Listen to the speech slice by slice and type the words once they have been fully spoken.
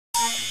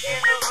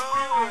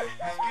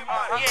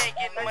You ain't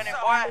getting money,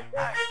 boy.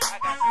 I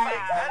got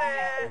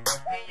spies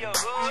in your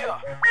hood.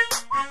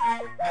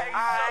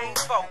 I ain't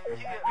folk.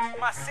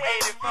 My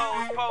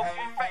 84's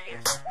poking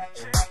fast.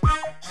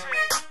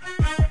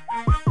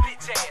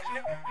 Bitch ass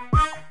nigga.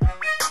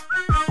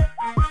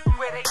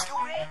 Where they do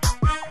that?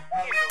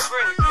 In the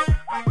prison.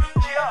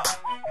 Yeah.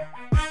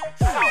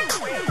 So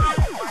real.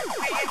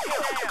 We in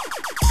here now.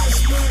 Catch me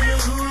in the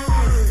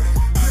hood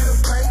with a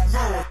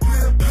bankroll.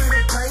 With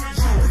a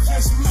bankroll.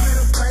 Catch me in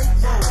a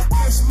bankroll.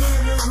 Catch me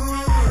in the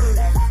hood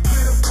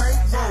with a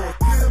bankroll.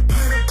 With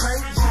a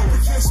bankroll.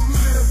 Catch me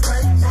in a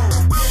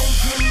bankroll. Gang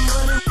getting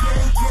money.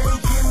 Gang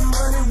getting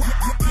money.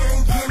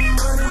 Gang getting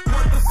money.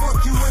 What the fuck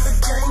you in the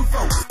gang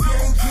for?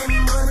 Gang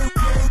getting money.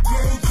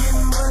 Gang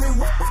getting money.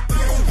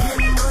 Gang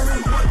getting money.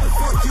 What the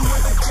fuck you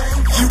in the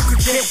gang for? You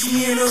could catch me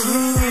in the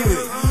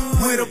hood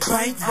with a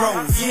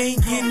bankroll. You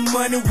ain't getting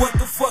money, what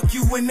the fuck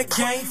you in the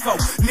game for?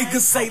 Niggas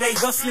say they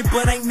hustling,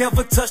 but ain't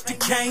never touched the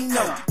cane,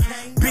 no.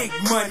 Big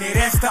money,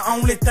 that's the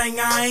only thing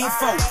I ain't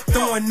for.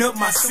 Throwing up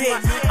my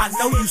set, I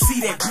know you see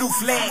that blue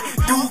flag.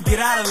 Dude, get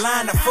out of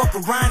line and fuck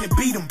around and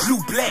beat him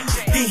blue-black.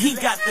 Then he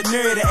got the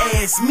nerve to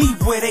ask me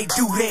where they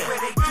do that.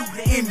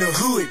 In the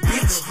hood,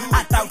 bitch,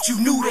 I thought you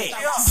knew that.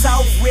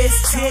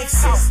 Southwest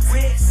Texas,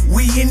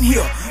 we in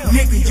here.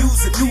 Nigga,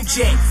 use a new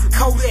jack.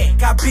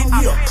 Kodak, I been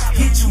here.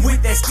 Hit you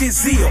with that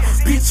stizzle.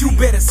 Bitch, you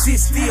better sit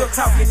still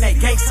talking that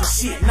gangster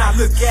shit. Now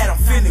look at him,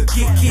 finna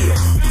get killed.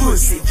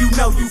 Pussy, you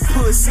know you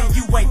pussy,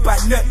 you ain't by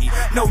nothing.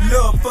 No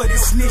love for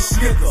this snitch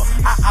nigga.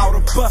 I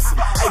oughta bust him,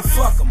 hey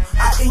fuck him,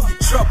 I in your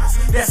troubles.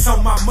 That's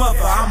on my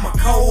mother, I'm a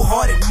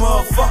cold-hearted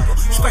motherfucker.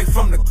 Straight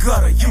from the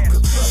gutter, you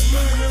could Catch me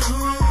in the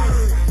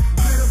hood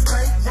with a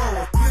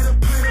bankroll. With a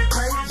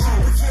bankroll.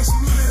 Catch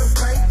me in a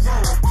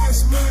bankroll.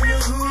 Catch me in the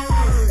hood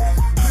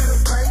with a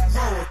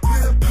bankroll.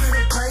 With a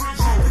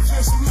bankroll.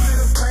 Catch me in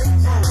a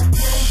bankroll.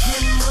 Gang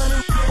getting money.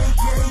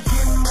 Gang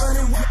getting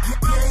money.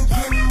 Gang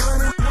getting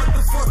money. What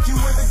the fuck you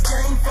in the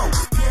gang for?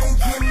 Gang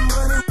getting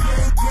money.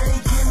 Gang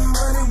getting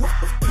money.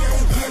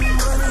 Gang getting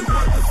money.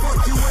 What the fuck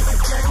you in the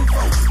gang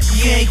for?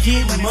 You ain't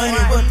getting money,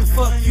 what the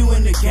fuck you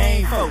in the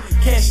game for?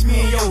 Catch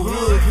me in your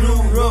hood,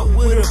 glued up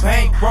with a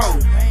bankroll.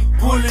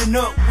 Pulling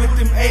up with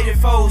them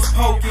 84s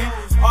poking.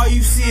 All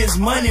you see is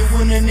money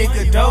when a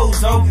nigga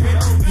doors open.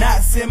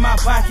 Knots in my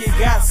pocket,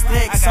 got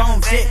stacks on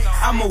deck.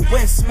 I'm a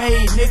West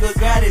made nigga,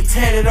 got it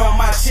tatted on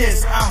my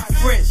chest. I'm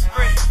fresh,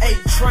 8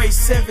 tray,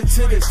 7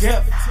 to the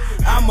depth.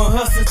 I'm a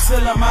hustler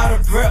till I'm out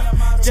of breath.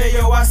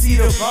 J.O. I see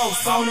the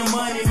boss on the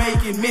money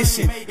making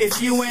mission. If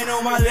you ain't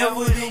on my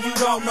level, then you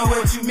don't know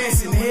what you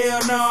missing.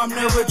 Hell no, I'm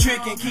never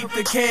tricking. Keep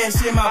the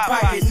cash in my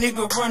pocket.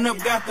 Nigga run up,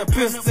 got the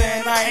pistol,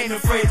 and I ain't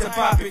afraid to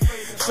pop it.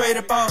 Straight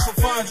up off of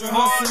funds,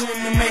 hustling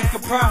to make a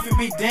profit.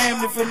 Be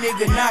damned if a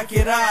nigga knock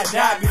it, I'll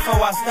die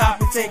before I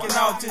stop it. Taking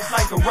off just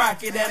like a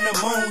rocket, and the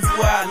moon's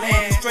where I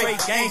land. Straight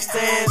gangsta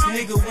ass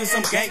nigga with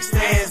some gangsta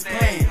ass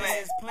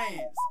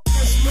plans.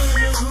 Catch me in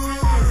the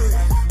hood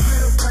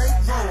with a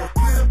bankroll.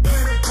 With a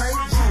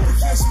bankroll.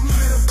 Catch me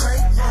in a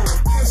bankroll.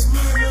 Catch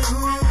me in the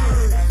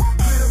hood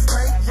with a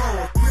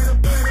bankroll. With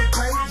a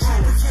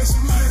bankroll. Catch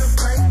me in a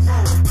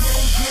bankroll.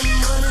 Gang getting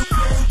money.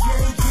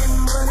 Gang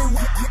getting money.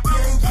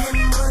 Gang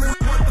getting money.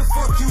 What the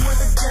fuck you in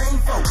the gang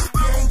for?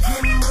 Gang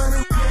getting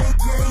money. Gang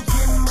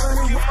getting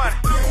money.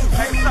 Gang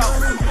getting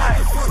money. What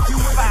the fuck you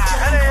in the gang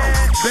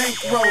for?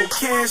 Bankroll,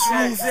 cash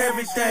rules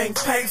everything,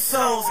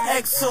 pesos,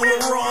 XO the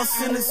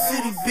Ross in the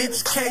city, bitch,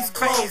 case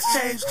closed,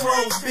 change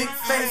clothes, big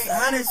face,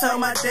 100 how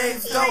my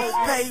days go,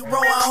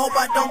 payroll, I hope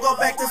I don't go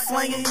back to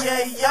slinging,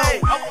 yeah, yo,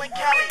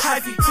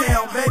 Hyphy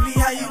town, baby,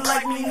 how you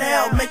like me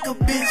now, make a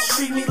bitch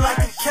treat me like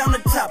a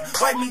countertop,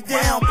 wipe me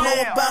down,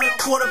 blow about a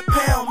quarter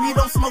pound, me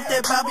don't smoke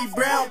that Bobby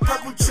Brown,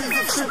 purple trees,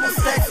 triple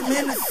stacks,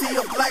 Hennessy,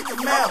 a black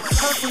and mouth,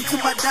 hustling to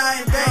my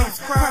dying days,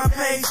 crime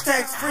pays,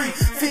 tax free,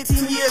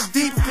 15 years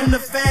deep in the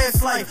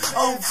fast life,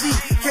 OG,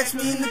 catch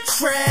me in the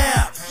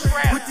trap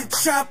with the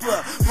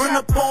chopper. Run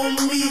up on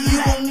me, you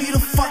gon' need a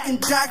fucking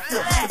doctor.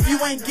 If you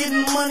ain't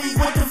getting money,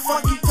 what the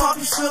fuck you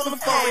talking shit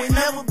for? Ain't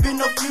never been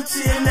no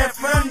future in that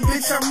front,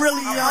 bitch. I'm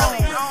really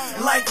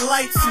on like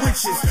light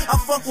switches. I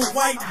fuck with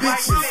white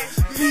bitches.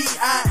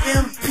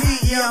 PIMP,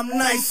 yeah, I'm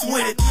nice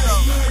with it.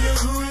 Catch me in the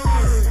hood